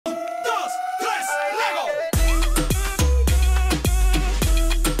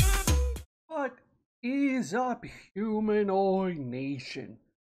is up, Humanoid Nation?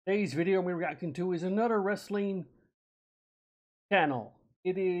 Today's video we're reacting to is another wrestling channel.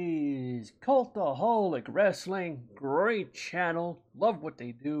 It is Cultaholic Wrestling. Great channel. Love what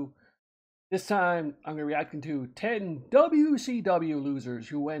they do. This time I'm going to be reacting to 10 WCW losers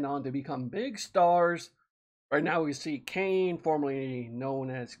who went on to become big stars. Right now we see Kane, formerly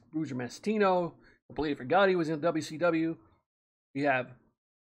known as Bruiser Mastino. Completely forgot he was in WCW. We have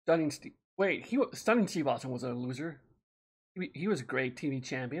Stunning Steve. Wait, Stunning Steve Austin was a loser. He was a great TV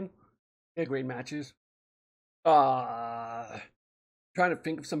champion. He had great matches. Trying to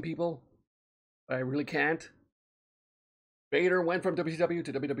think of some people, but I really can't. Vader went from WCW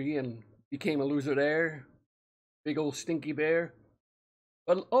to WWE and became a loser there. Big old stinky bear.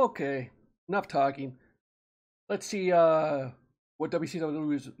 But okay, enough talking. Let's see what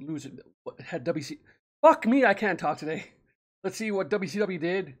WCW had WC. Fuck me, I can't talk today. Let's see what WCW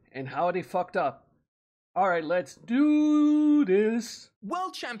did and how they fucked up. Alright, let's do this.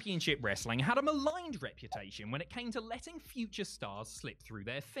 World Championship Wrestling had a maligned reputation when it came to letting future stars slip through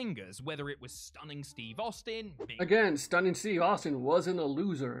their fingers, whether it was Stunning Steve Austin, Again, Stunning Steve Austin wasn't a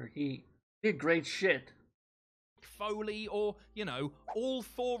loser. He did great shit. Foley, or, you know, all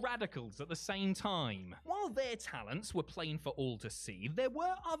four radicals at the same time. While their talents were plain for all to see, there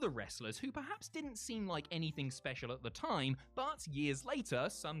were other wrestlers who perhaps didn't seem like anything special at the time, but years later,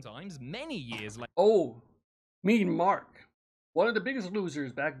 sometimes many years later. Oh, Mean Mark, one of the biggest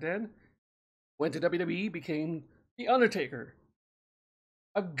losers back then, went to WWE, became The Undertaker,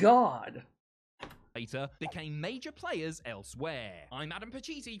 a god. Later became major players elsewhere. I'm Adam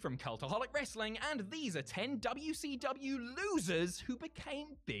Pacitti from Cultaholic Wrestling, and these are 10 WCW losers who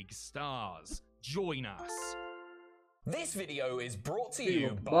became big stars. Join us. This video is brought to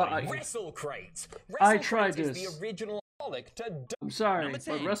you by WrestleCrate. I tried is this. the original holic to I'm sorry, but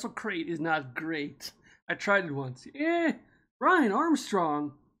WrestleCrate is not great. I tried it once. Brian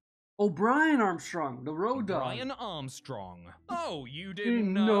Armstrong. Oh, Brian Armstrong, the Road Dogg. Brian Armstrong. Oh, you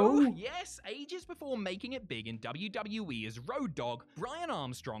didn't know? Yes, ages before making it big in WWE as Road Dogg, Brian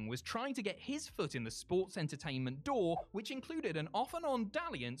Armstrong was trying to get his foot in the sports entertainment door, which included an off-and-on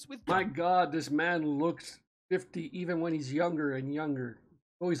dalliance with... My God, this man looks 50 even when he's younger and younger.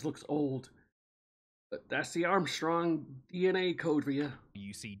 Always looks old. But that's the Armstrong DNA code for you.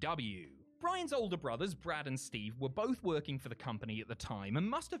 WCW. Brian's older brothers, Brad and Steve, were both working for the company at the time and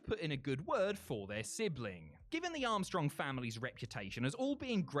must have put in a good word for their sibling. Given the Armstrong family's reputation as all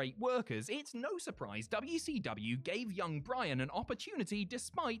being great workers, it's no surprise WCW gave young Brian an opportunity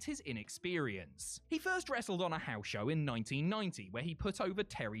despite his inexperience. He first wrestled on a house show in 1990, where he put over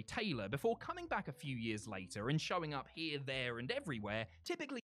Terry Taylor before coming back a few years later and showing up here, there, and everywhere,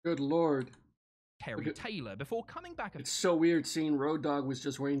 typically... Good Lord. Terry Taylor before coming back. It's so weird seeing Road Dogg was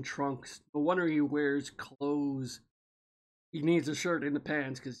just wearing trunks. No wonder he wears clothes. He needs a shirt and the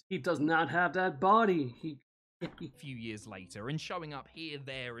pants because he does not have that body. A few years later and showing up here,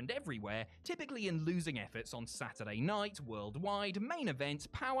 there, and everywhere, typically in losing efforts on Saturday Night, Worldwide, Main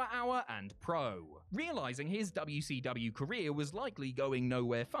Event, Power Hour, and Pro. Realizing his WCW career was likely going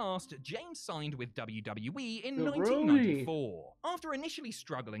nowhere fast, James signed with WWE in 1994. After initially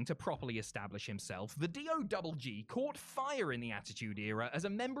struggling to properly establish himself, the DOGG caught fire in the Attitude Era as a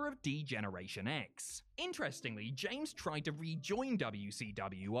member of D-Generation X. Interestingly, James tried to rejoin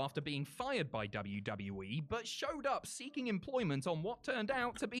WCW after being fired by WWE, but showed up seeking employment on what turned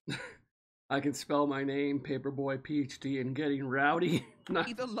out to be I can spell my name, Paperboy PhD, and getting rowdy.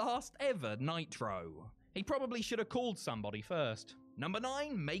 the last ever Nitro. He probably should have called somebody first. Number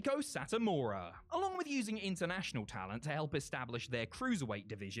 9, Mako Satomura. Along with using international talent to help establish their cruiserweight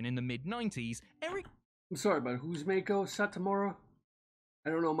division in the mid-90s, Eric... I'm sorry, but who's Mako Satomura? I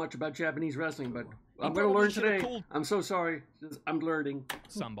don't know much about Japanese wrestling, but I'm going to learn today. I'm so sorry. I'm learning.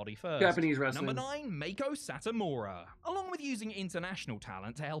 Somebody first. Japanese wrestling. Number 9, Mako Satomura. Along with using international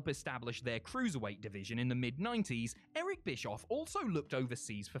talent to help establish their cruiserweight division in the mid-90s, Eric Bischoff also looked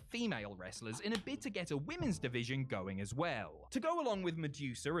overseas for female wrestlers in a bid to get a women's division going as well. To go along with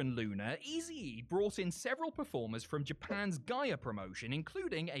Medusa and Luna, Eazy-E brought in several performers from Japan's Gaia promotion,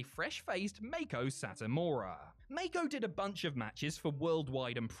 including a fresh-faced Mako Satomura. Mako did a bunch of matches for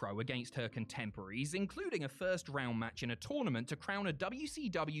Worldwide and Pro against her contemporaries, including a first-round match in a tournament to crown a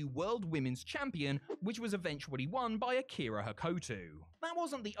WCW World Women's Champion, which was eventually won by Akira Hakoto. That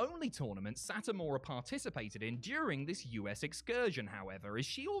wasn't the only tournament Satomura participated in during this US excursion, however, as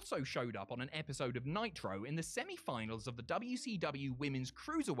she also showed up on an episode of Nitro in the semi-finals of the WCW Women's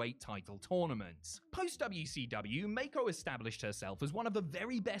Cruiserweight title tournament. Post-WCW, Meiko established herself as one of the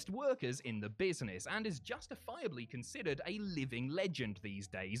very best workers in the business and is justifiably considered a living legend these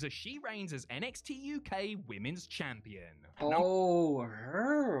days as she reigns as NXT UK Women's Champion. Oh,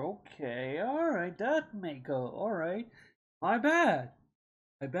 her, okay, alright, that Meiko, alright. My bad.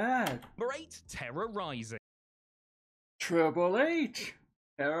 Number 8, Terra Rising. Triple H,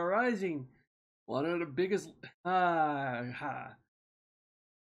 terrorizing. One of the biggest, yeah,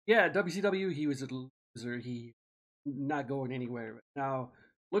 WCW, he was a loser, he not going anywhere. Now,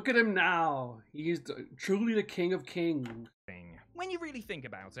 look at him now, he's truly the king of kings. When you really think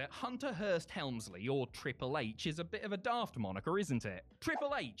about it, Hunter Hearst Helmsley, or Triple H, is a bit of a daft moniker, isn't it?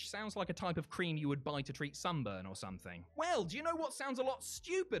 Triple H sounds like a type of cream you would buy to treat sunburn or something. Well, do you know what sounds a lot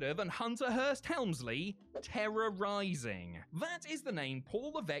stupider than Hunter Hearst Helmsley? Terra Rising. That is the name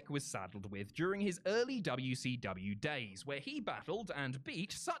Paul Levesque was saddled with during his early WCW days, where he battled and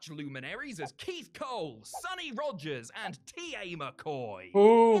beat such luminaries as Keith Cole, Sonny Rogers, and T.A. McCoy.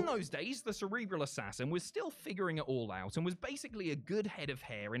 Ooh. In those days, the Cerebral Assassin was still figuring it all out and was basically a good head of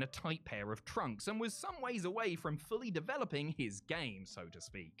hair in a tight pair of trunks and was some ways away from fully developing his game, so to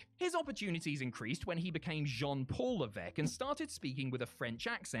speak. His opportunities increased when he became Jean-Paul Levesque and started speaking with a French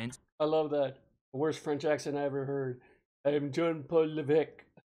accent. I love that. The worst French accent I ever heard. I'm Jean-Paul Levesque.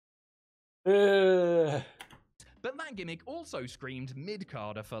 But that gimmick also screamed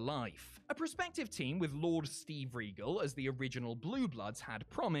mid-carder for life. A prospective team with Lord Steve Regal as the original Blue Bloods had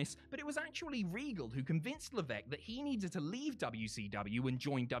promise, but it was actually Regal who convinced Levesque that he needed to leave WCW and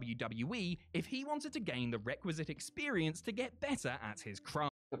join WWE if he wanted to gain the requisite experience to get better at his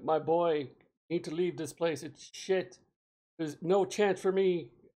craft. My boy, need to leave this place. It's shit. There's no chance for me.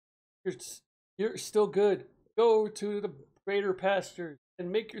 You're still good. Go to the greater pastures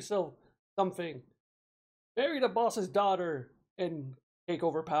and make yourself something. Marry the boss's daughter and take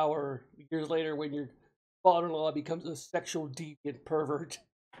over power years later when your father-in-law becomes a sexual deviant pervert.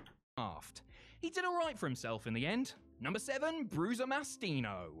 He did alright for himself in the end. Number 7, Bruiser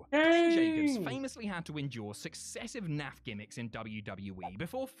Mastino. Hey! Jacobs famously had to endure successive naff gimmicks in WWE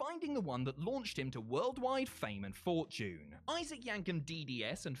before finding the one that launched him to worldwide fame and fortune. Isaac Yankem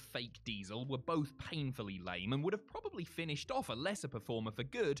DDS and Fake Diesel were both painfully lame and would have probably finished off a lesser performer for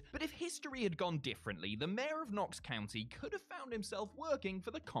good, but if history had gone differently, the mayor of Knox County could have found himself working for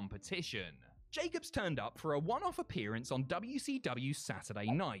the competition. Jacobs turned up for a one-off appearance on WCW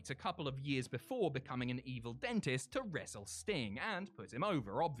Saturday Night a couple of years before becoming an evil dentist to wrestle Sting, and put him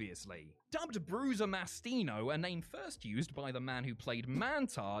over, obviously. Dubbed Bruiser Mastino, a name first used by the man who played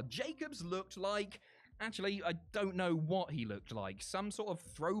Mantar, Jacobs looked like... Actually, I don't know what he looked like. Some sort of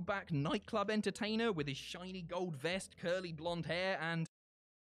throwback nightclub entertainer with his shiny gold vest, curly blonde hair, and...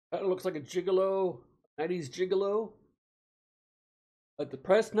 That looks like a gigolo. 90s gigolo. A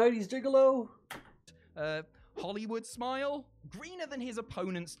depressed 90s gigolo? Hollywood smile? Greener than his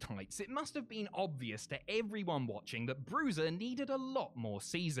opponent's tights, it must have been obvious to everyone watching that Bruiser needed a lot more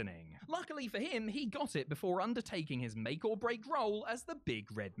seasoning. Luckily for him, he got it before undertaking his make-or-break role as the Big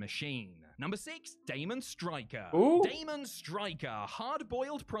Red Machine. Number 6, Damon Stryker. Ooh. Damon Stryker,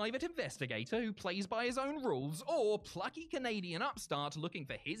 hard-boiled private investigator who plays by his own rules, or plucky Canadian upstart looking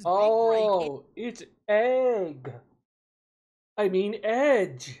for his big break. Oh, it's Egg. I mean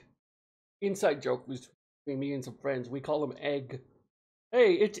Edge. Inside joke was between me and some friends. We call him Egg.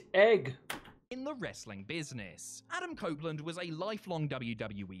 Hey, it's Egg. In the wrestling business. Adam Copeland was a lifelong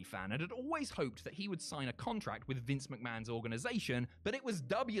WWE fan and had always hoped that he would sign a contract with Vince McMahon's organization, but it was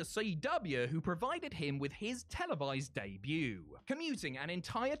WCW who provided him with his televised debut. Commuting an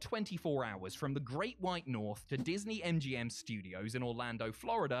entire 24 hours from the Great White North to Disney MGM Studios in Orlando,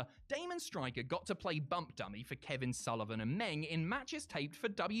 Florida, Damon Stryker got to play bump dummy for Kevin Sullivan and Meng in matches taped for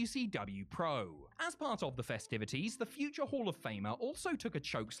WCW Pro. As part of the festivities, the future Hall of Famer also took a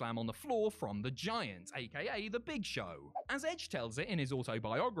chokeslam on the floor from the Giant, aka The Big Show. As Edge tells it in his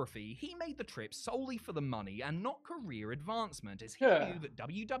autobiography, he made the trip solely for the money and not career advancement, as he knew that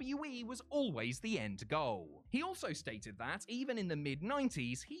WWE was always the end goal. He also stated that, even in the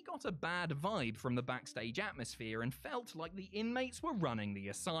mid-90s, he got a bad vibe from the backstage atmosphere and felt like the inmates were running the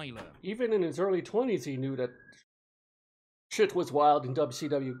asylum. Even in his early 20s, he knew that shit was wild in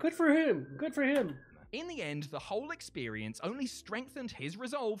WCW. Good for him. Good for him. In the end, the whole experience only strengthened his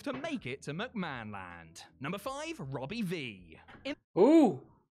resolve to make it to McMahon Land. Number 5, Robbie V. Ooh!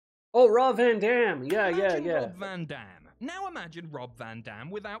 Oh, Rob Van Dam. Yeah. Rob Van Dam. Now imagine Rob Van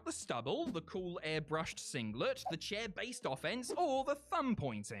Dam without the stubble, the cool airbrushed singlet, the chair-based offense, or the thumb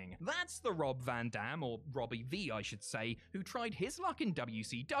pointing. That's the Rob Van Dam, or Robbie V I should say, who tried his luck in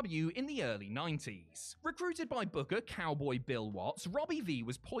WCW in the early 90s. Recruited by booker Cowboy Bill Watts, Robbie V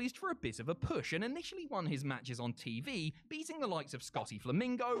was poised for a bit of a push and initially won his matches on TV, beating the likes of Scotty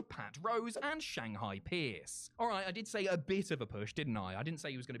Flamingo, Pat Rose, and Shanghai Pierce. Alright, I did say a bit of a push, didn't I? I didn't say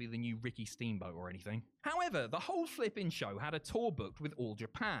he was going to be the new Ricky Steamboat or anything. However, the whole flipping show had a tour booked with All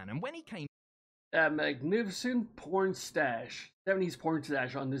Japan, and when he came that magnificent porn stash, 70s porn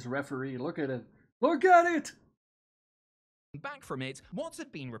stash on this referee, look at it. Look at it! back from it, Watts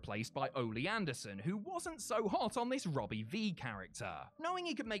had been replaced by Ole Anderson, who wasn't so hot on this Robbie V character. Knowing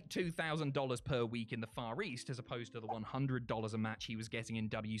he could make $2,000 per week in the Far East as opposed to the $100 a match he was getting in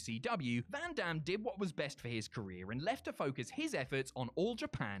WCW, Van Dam did what was best for his career and left to focus his efforts on All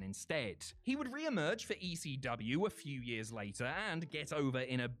Japan instead. He would re-emerge for ECW a few years later and get over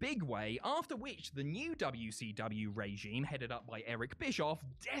in a big way, after which the new WCW regime, headed up by Eric Bischoff,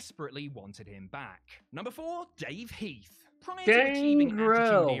 desperately wanted him back. Number 4, Dave Heath. Prior to achieving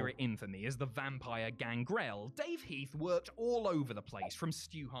Attitude Era infamy as the Vampire Gangrel, Dave Heath worked all over the place, from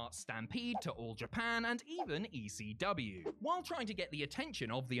Stu Hart's Stampede to All Japan and even ECW. While trying to get the attention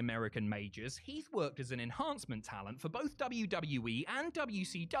of the American majors, Heath worked as an enhancement talent for both WWE and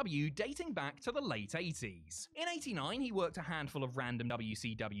WCW dating back to the late 80s. In '89, he worked a handful of random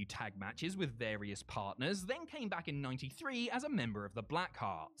WCW tag matches with various partners, then came back in '93 as a member of the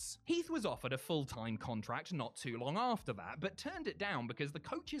Blackhearts. Heath was offered a full-time contract not too long after that, but turned it down because the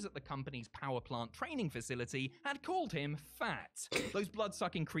coaches at the company's power plant training facility had called him fat. Those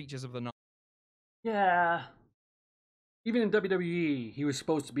blood-sucking creatures of the night. Yeah. Even in WWE, he was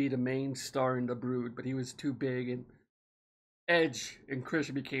supposed to be the main star in the Brood, but he was too big, and Edge and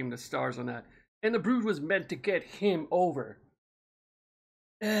Christian became the stars on that. And the Brood was meant to get him over.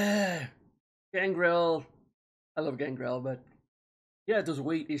 Gangrel. I love Gangrel, but yeah, those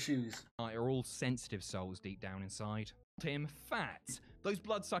weight issues. Are all sensitive souls deep down inside. Him fat. Those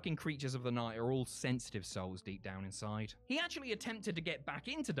blood-sucking creatures of the night are all sensitive souls deep down inside. He actually attempted to get back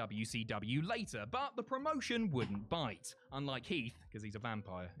into WCW later, but the promotion wouldn't bite. Unlike Heath, because he's a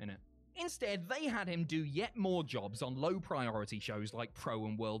vampire, innit? Instead, they had him do yet more jobs on low-priority shows like Pro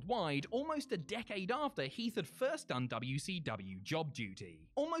and Worldwide, almost a decade after Heath had first done WCW job duty.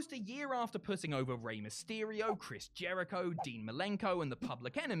 Almost a year after putting over Rey Mysterio, Chris Jericho, Dean Malenko, and the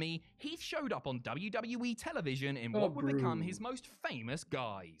Public Enemy, Heath showed up on WWE television in what would become his most famous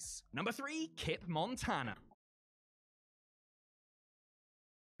guise. Number 3, Kip Montana.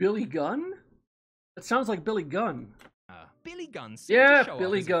 Billy Gunn? That sounds like Billy Gunn. Billy Gunn seemed to show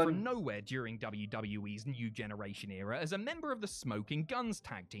Billy up Gunn. from nowhere during WWE's New Generation era as a member of the Smoking Guns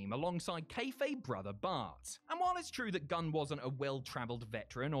tag team alongside kayfabe brother Bart. And while it's true that Gunn wasn't a well-travelled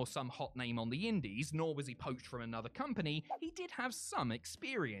veteran or some hot name on the indies, nor was he poached from another company, he did have some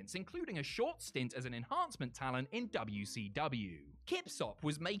experience, including a short stint as an enhancement talent in WCW. Kip Sop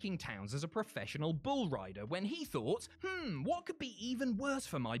was making towns as a professional bull rider when he thought, what could be even worse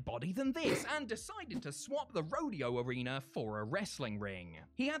for my body than this, and decided to swap the rodeo arena for a wrestling ring.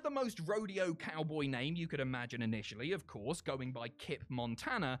 He had the most rodeo cowboy name you could imagine initially, of course, going by Kip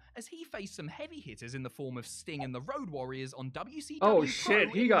Montana, as he faced some heavy hitters in the form of Sting and the Road Warriors on WCW Oh shit,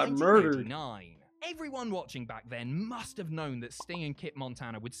 Pro he in got murdered. 1989. Everyone watching back then must have known that Sting and Kip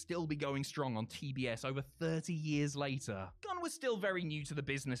Montana would still be going strong on TBS over 30 years later. Gunn was still very new to the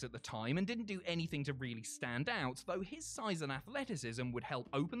business at the time and didn't do anything to really stand out, though his size and athleticism would help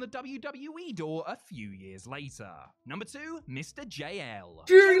open the WWE door a few years later. Number 2, Mr. JL.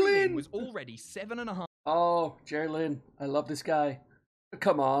 Jerry Lynn was already 7.5. Oh, Jerry Lynn. I love this guy.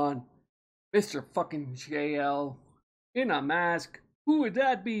 Come on. Mr. fucking JL. In a mask. Who would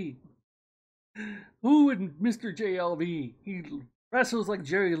that be? Who would Mr. JL be? He wrestles like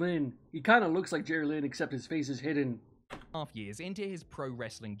Jerry Lynn. He kind of looks like Jerry Lynn, except his face is hidden. Years into his pro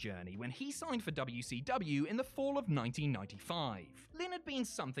wrestling journey when he signed for WCW in the fall of 1995. Lynn had been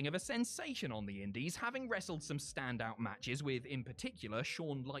something of a sensation on the indies, having wrestled some standout matches with, in particular,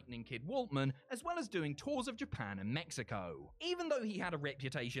 Shawn Lightning Kid Waltman, as well as doing tours of Japan and Mexico. Even though he had a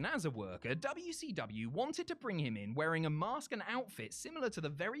reputation as a worker, WCW wanted to bring him in wearing a mask and outfit similar to the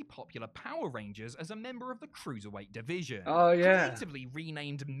very popular Power Rangers as a member of the Cruiserweight division. Oh yeah. Creatively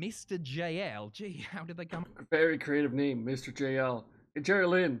renamed Mr. JL. Gee, how did they come? Very creative name, Mr. JL. Hey, Jerry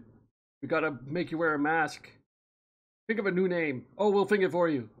Lynn, we gotta make you wear a mask. Think of a new name. Oh, we'll think it for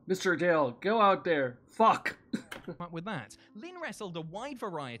you. Mr. JL, go out there. Fuck. Up with that, Lynn wrestled a wide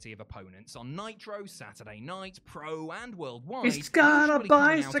variety of opponents on Nitro, Saturday Night, Pro, and Worldwide. He's got a usually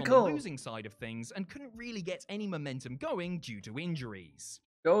coming out bicycle! on the losing side of things and couldn't really get any momentum going due to injuries.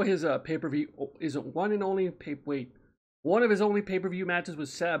 Oh, his pay-per-view is one and only one of his only pay-per-view matches with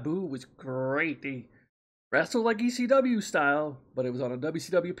Sabu was great. They wrestled like ECW style, but it was on a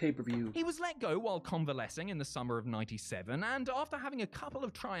WCW pay-per-view. He was let go while convalescing in the summer of '97, and after having a couple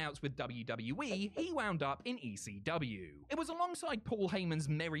of tryouts with WWE, he wound up in ECW. It was alongside Paul Heyman's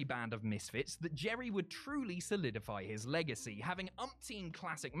merry band of misfits that Jerry would truly solidify his legacy, having umpteen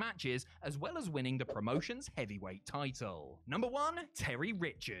classic matches, as well as winning the promotion's heavyweight title. Number 1, Terry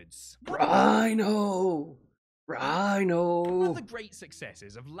Richards. Rhino! Rhino! One of the great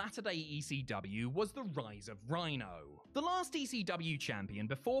successes of latter-day ECW was the rise of Rhino. The last ECW champion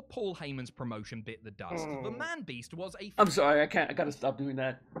before Paul Heyman's promotion bit the dust, the Man-Beast was a... I'm sorry, I gotta stop doing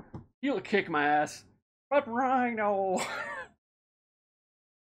that. He'll kick my ass. But Rhino!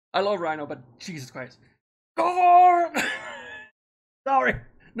 I love Rhino, but Jesus Christ. Go on! Sorry.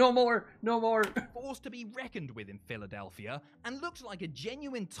 No more, no more. Forced to be reckoned with in Philadelphia, and looked like a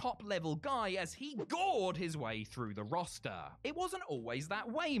genuine top-level guy as he gored his way through the roster. It wasn't always that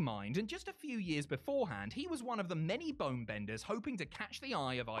way, mind, and just a few years beforehand, he was one of the many bonebenders hoping to catch the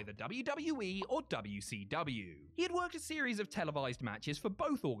eye of either WWE or WCW. He had worked a series of televised matches for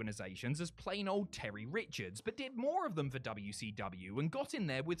both organizations as plain old Terry Richards, but did more of them for WCW and got in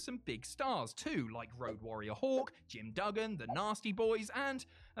there with some big stars too, like Road Warrior Hawk, Jim Duggan, the Nasty Boys, and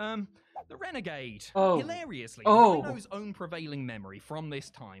the Renegade. Hilariously, Rhino's own prevailing memory from this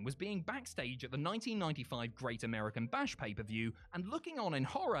time was being backstage at the 1995 Great American Bash pay-per-view and looking on in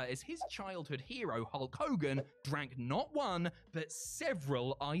horror as his childhood hero Hulk Hogan drank not one, but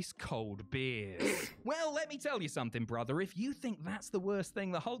several ice-cold beers. Well, let me tell you something, brother. If you think that's the worst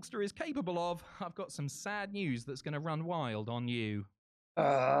thing the Hulkster is capable of, I've got some sad news that's gonna run wild on you.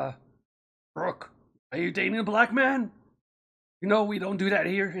 Brooke, are you dating a black man? You know we don't do that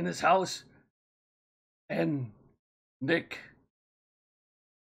here in this house. And Nick,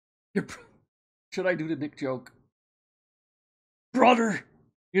 should I do the Nick joke? Brother,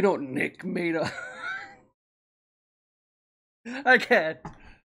 you know Nick made a... I can't.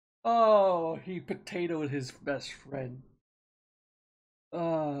 Oh, he potatoed his best friend.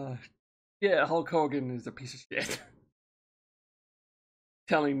 Yeah, Hulk Hogan is a piece of shit.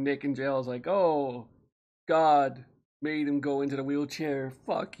 Telling Nick in jail is like, oh, God made him go into the wheelchair.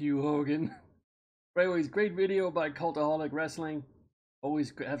 Fuck you, Hogan. But anyways, great video by Cultaholic Wrestling.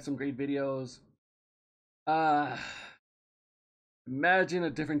 Always have some great videos. Imagine a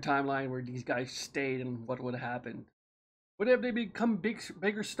different timeline where these guys stayed and what would have happened. Would have they become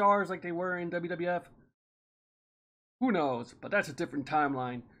bigger stars like they were in WWF? Who knows? But that's a different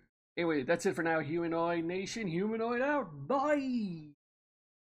timeline. Anyway, that's it for now. Humanoid Nation, Humanoid out. Bye!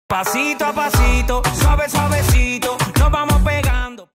 Pasito a pasito, suave suavecito, nos vamos pegando.